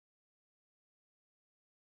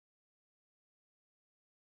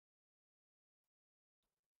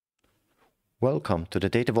Welcome to the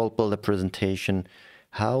Datavault Builder presentation,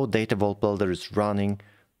 how Datavault Builder is running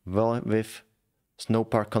with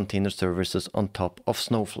Snowpark Container Services on top of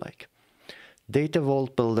Snowflake.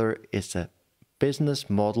 Datavault Builder is a business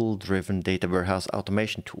model-driven data warehouse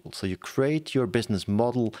automation tool. So you create your business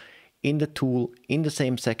model in the tool. In the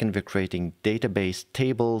same second, we're creating database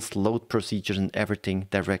tables, load procedures, and everything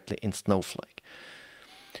directly in Snowflake.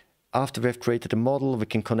 After we've created a model, we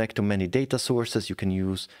can connect to many data sources. You can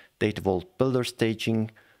use Datavault Builder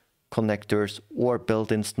staging connectors or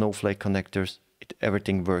built-in Snowflake connectors.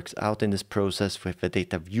 Everything works out in this process with a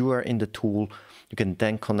data viewer in the tool. You can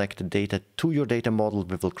then connect the data to your data model.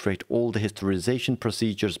 We will create all the historization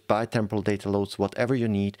procedures, bitemporal data loads, whatever you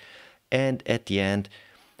need. And at the end,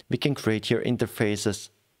 we can create here interfaces.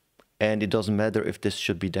 And it doesn't matter if this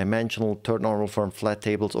should be dimensional, third normal form, flat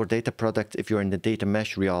tables, or data products. If you're in the data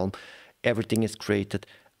mesh realm, everything is created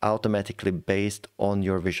automatically based on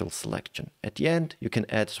your visual selection. At the end, you can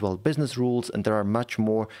add as well business rules, and there are much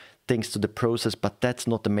more things to the process, but that's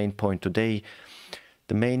not the main point today.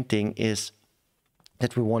 The main thing is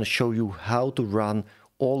that we want to show you how to run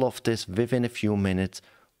all of this within a few minutes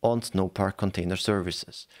on Snowpark Container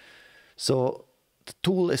Services. So the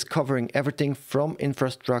tool is covering everything from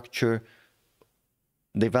infrastructure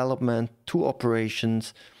development to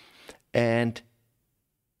operations, and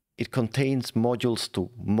it contains modules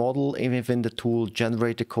to model within the tool,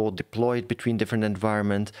 generate the code, deploy it between different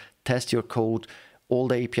environments, test your code, all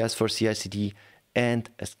the APIs for CI/CD, and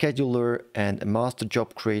a scheduler and a master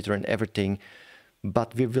job creator and everything.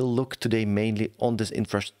 But we will look today mainly on this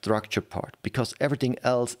infrastructure part, because everything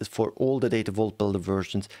else is for all the Datavault Builder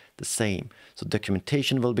versions the same. So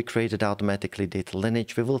documentation will be created automatically, data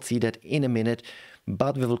lineage, we will see that in a minute,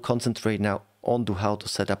 but we will concentrate now on how to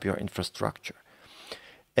set up your infrastructure.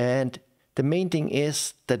 And the main thing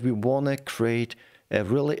is that we want to create a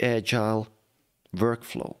really agile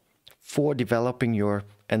workflow for developing your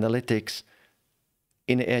analytics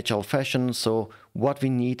in an agile fashion. So what we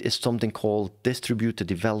need is something called distributed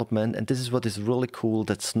development. And this is what is really cool,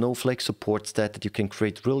 that Snowflake supports that you can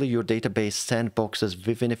create really your database sandboxes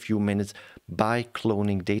within a few minutes by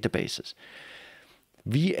cloning databases.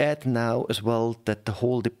 We add now as well that the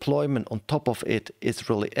whole deployment on top of it is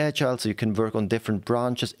really agile. So you can work on different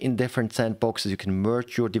branches in different sandboxes. You can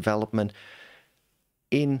merge your development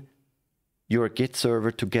in your Git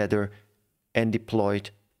server together and deploy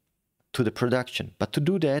it to the production. But to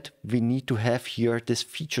do that, we need to have here these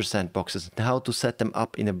feature sandboxes and how to set them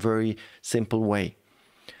up in a very simple way.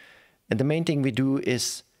 And the main thing we do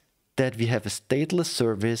is that we have a stateless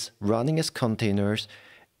service running as containers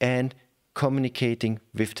and communicating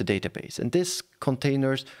with the database. And these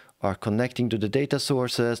containers are connecting to the data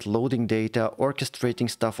sources, loading data, orchestrating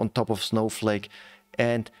stuff on top of Snowflake,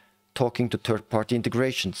 and talking to third-party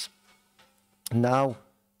integrations. Now,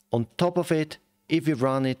 on top of it, if we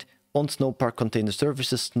run it on Snowpark Container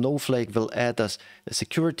Services, Snowflake will add us a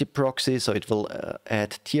security proxy, so it will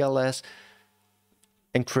add TLS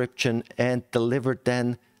encryption and deliver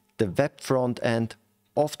then the web front end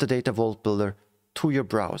of the Datavault Builder to your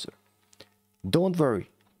browser. Don't worry,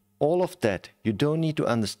 all of that you don't need to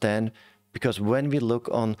understand, because when we look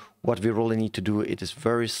on what we really need to do, it is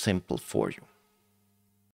very simple for you.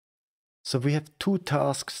 So we have two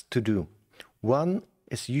tasks to do. One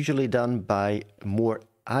is usually done by more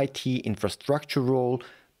IT infrastructure role,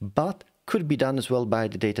 but could be done as well by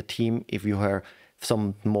the data team if you have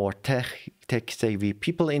some more tech-savvy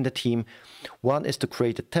people in the team. One is to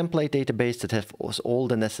create a template database that has all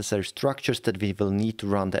the necessary structures that we will need to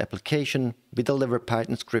run the application. We deliver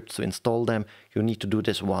Python scripts to install them. You need to do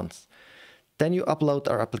this once. Then you upload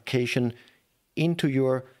our application into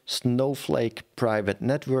your Snowflake private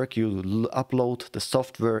network. You upload the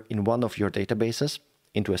software in one of your databases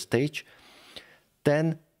into a stage.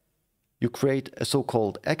 Then you create a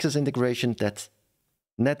so-called access integration, that's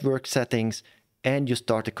network settings, and you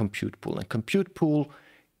start a compute pool. And compute pool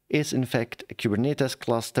is in fact a Kubernetes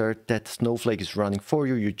cluster that Snowflake is running for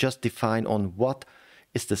you. You just define on what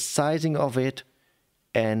is the sizing of it,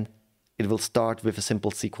 and it will start with a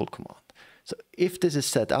simple SQL command. So if this is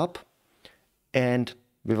set up, and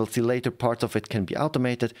we will see later parts of it can be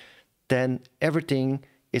automated, then everything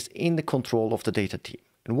is in the control of the data team.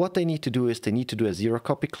 And what they need to do is they need to do a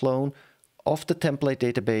zero-copy clone of the template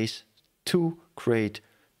database to create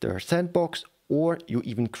their sandbox, or you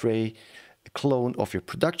even create a clone of your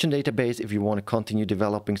production database if you want to continue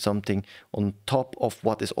developing something on top of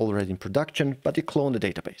what is already in production, but you clone the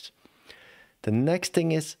database. The next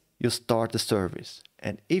thing is you start the service.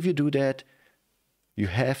 And if you do that, you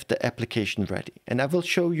have the application ready. And I will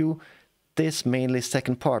show you this mainly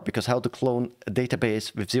second part, because how to clone a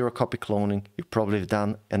database with zero copy cloning, you've probably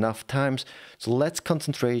done enough times. So let's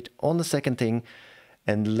concentrate on the second thing,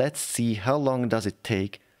 and let's see how long does it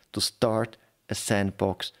take to start a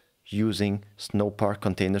sandbox using Snowpark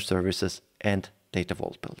Container Services and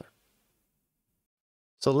Datavault Builder.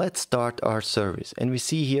 So let's start our service, and we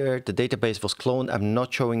see here the database was cloned. I'm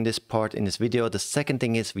not showing this part in this video. The second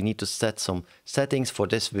thing is we need to set some settings. For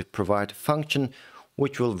this we provide a function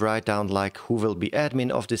which will write down like who will be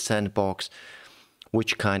admin of this sandbox,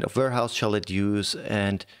 which kind of warehouse shall it use,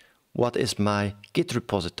 and what is my Git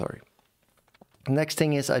repository. Next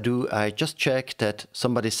thing is I just check that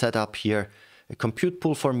somebody set up here a compute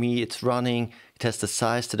pool for me. It's running, it has the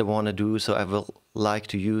size that I want to do, so I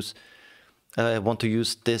want to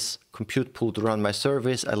use this compute pool to run my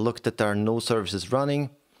service. I looked that there are no services running.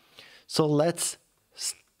 So let's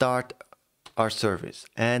start our service.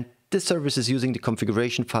 And this service is using the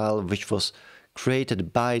configuration file which was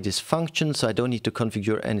created by this function, so I don't need to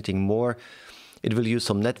configure anything more. It will use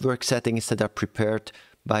some network settings that are prepared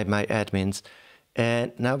by my admins.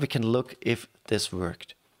 And now we can look if this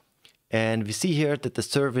worked. And we see here that the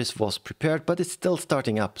service was prepared, but it's still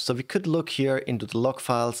starting up. So we could look here into the log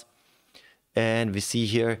files, and we see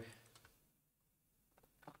here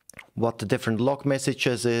what the different log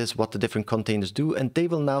messages is, what the different containers do, and they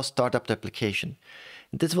will now start up the application.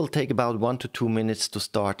 This will take about 1 to 2 minutes to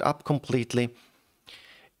start up completely.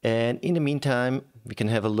 And in the meantime, we can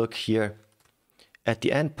have a look here at the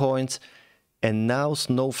endpoints. And now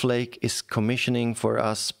Snowflake is commissioning for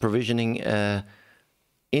us, provisioning a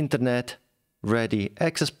internet-ready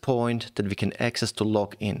access point that we can access to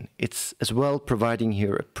log in. It's as well providing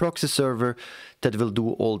here a proxy server that will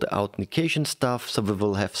do all the authentication stuff, so we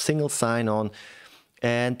will have single sign-on.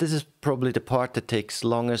 And this is probably the part that takes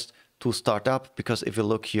longest to start up, because if you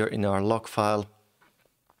look here in our log file,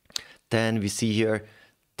 then we see here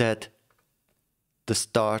that the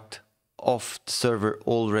start of the server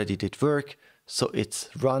already did work. So it's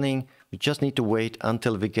running. We just need to wait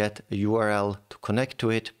until we get a URL to connect to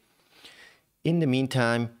it. In the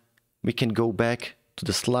meantime, we can go back to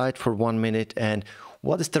the slide for 1 minute. And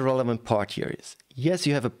what is the relevant part here is, yes,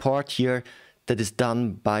 you have a part here that is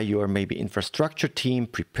done by your maybe infrastructure team,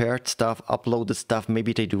 prepared stuff, uploaded stuff.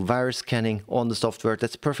 Maybe they do virus scanning on the software.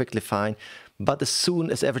 That's perfectly fine. But as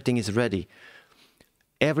soon as everything is ready,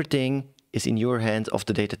 everything is in your hands of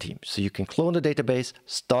the data team. So you can clone the database,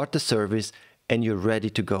 start the service, and you're ready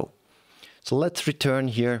to go. So let's return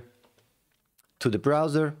here to the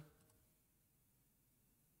browser.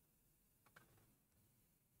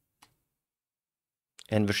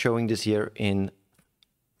 And we're showing this here in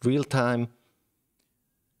real time.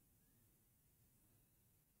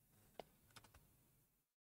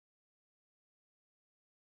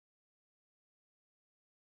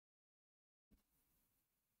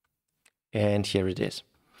 And here it is.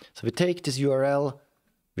 So we take this URL,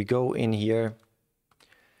 we go in here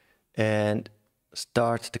and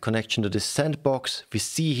start the connection to this sandbox. We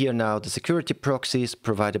see here now the security proxies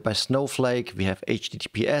provided by Snowflake. We have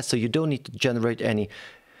HTTPS, so you don't need to generate any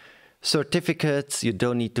certificates. You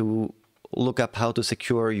don't need to look up how to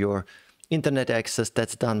secure your internet access.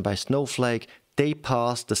 That's done by Snowflake. They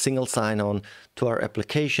pass the single sign-on to our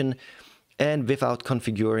application, and without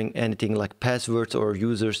configuring anything like passwords or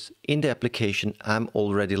users in the application, I'm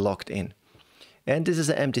already logged in. And this is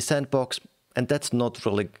an empty sandbox, and that's not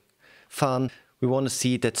really fun. We want to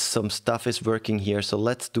see that some stuff is working here, so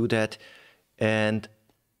let's do that. And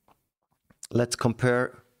let's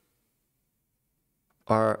compare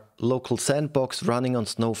our local sandbox running on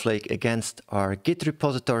Snowflake against our Git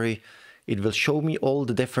repository. It will show me all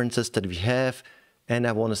the differences that we have, and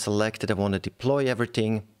I want to select it. I want to deploy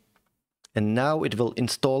everything. And now it will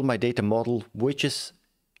install my data model, which is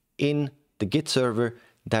in the Git server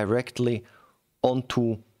directly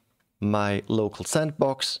onto my local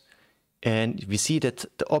sandbox. And we see that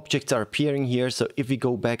the objects are appearing here. So if we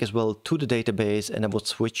go back as well to the database, and I would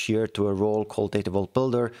switch here to a role called Datavault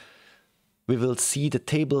Builder, we will see the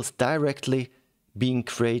tables directly being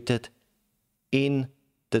created in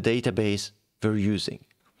the database we're using.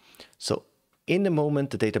 So in the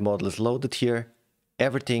moment the data model is loaded here,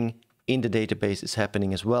 everything in the database is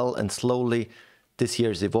happening as well, and slowly this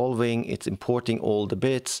here is evolving. It's importing all the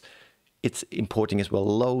bits. It's importing as well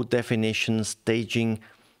load definitions, staging,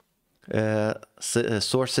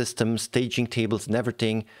 source systems, staging tables and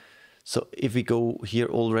everything. So if we go here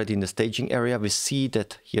already in the staging area, we see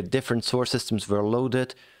that here different source systems were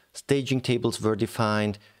loaded, staging tables were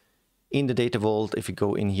defined. In the data vault, if we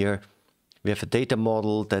go in here, we have a data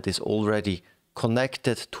model that is already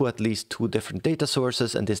connected to at least 2 different data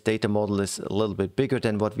sources, and this data model is a little bit bigger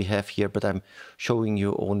than what we have here, but I'm showing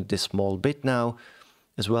you only this small bit now.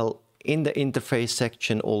 As well, in the interface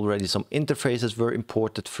section already some interfaces were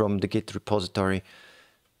imported from the Git repository,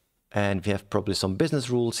 and we have probably some business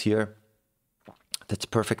rules here. That's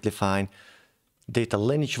perfectly fine. Data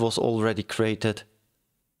lineage was already created,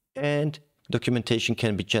 and documentation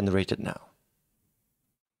can be generated now.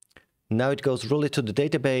 Now it goes really to the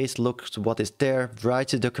database, looks what is there,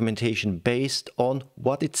 writes the documentation based on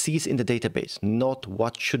what it sees in the database, not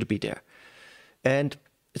what should be there. And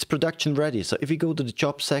it's production ready. So if we go to the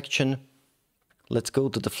job section, let's go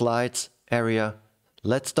to the flights area,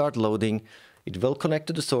 let's start loading. It will connect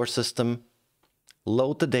to the source system,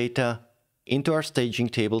 load the data into our staging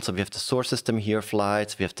table. So we have the source system here,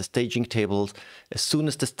 flights, we have the staging tables. As soon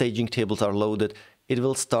as the staging tables are loaded, it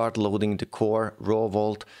will start loading the core raw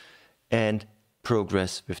vault and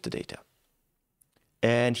progress with the data.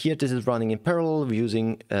 And here this is running in parallel. We're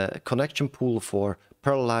using a connection pool for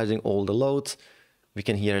parallelizing all the loads. We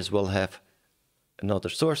can here as well have another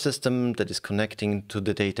source system that is connecting to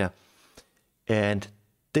the data. And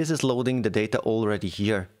this is loading the data already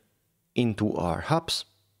here into our hubs.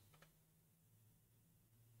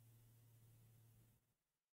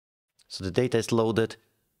 So the data is loaded.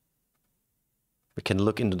 We can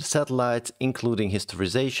look into the satellites, including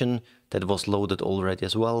historization that was loaded already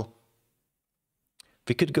as well.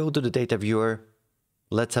 We could go to the data viewer.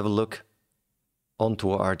 Let's have a look onto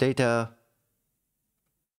our data.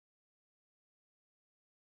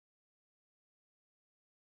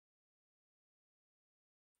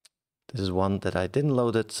 This is one that I didn't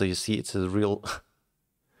load it, so you see it's a real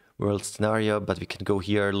world scenario, but we can go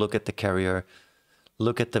here, look at the carrier,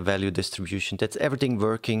 look at the value distribution. That's everything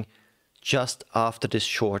working just after this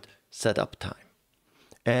short setup time.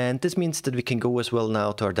 And this means that we can go as well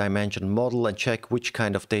now to our dimension model and check which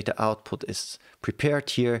kind of data output is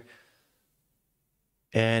prepared here.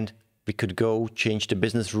 And we could go change the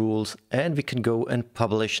business rules, and we can go and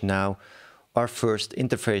publish now our first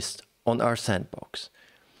interface on our sandbox.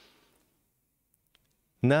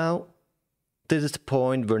 Now, this is the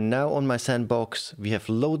point where now on my sandbox, we have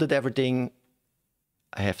loaded everything.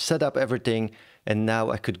 I have set up everything, and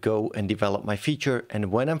now I could go and develop my feature.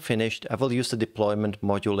 And when I'm finished, I will use the deployment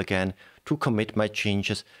module again to commit my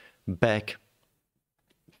changes back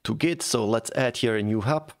to Git. So let's add here a new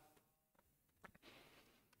hub.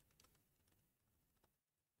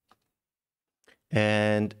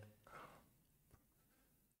 And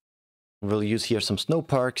we'll use here some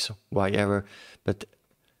snowparks, why ever, but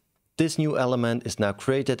this new element is now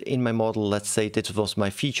created in my model. Let's say this was my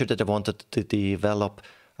feature that I wanted to develop.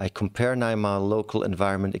 I compare now my local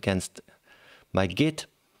environment against my Git.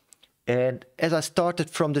 And as I started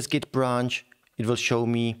from this Git branch, it will show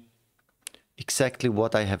me exactly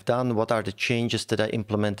what I have done, what are the changes that I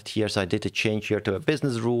implemented here. So I did a change here to a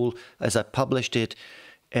business rule as I published it.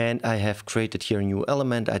 And I have created here a new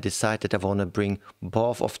element. I decided I want to bring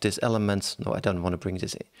both of these elements. No, I don't want to bring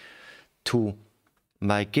this in, to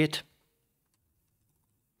my Git.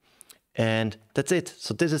 And that's it.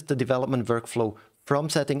 So this is the development workflow from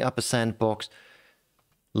setting up a sandbox,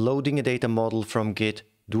 loading a data model from Git,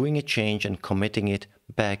 doing a change and committing it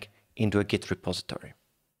back into a Git repository.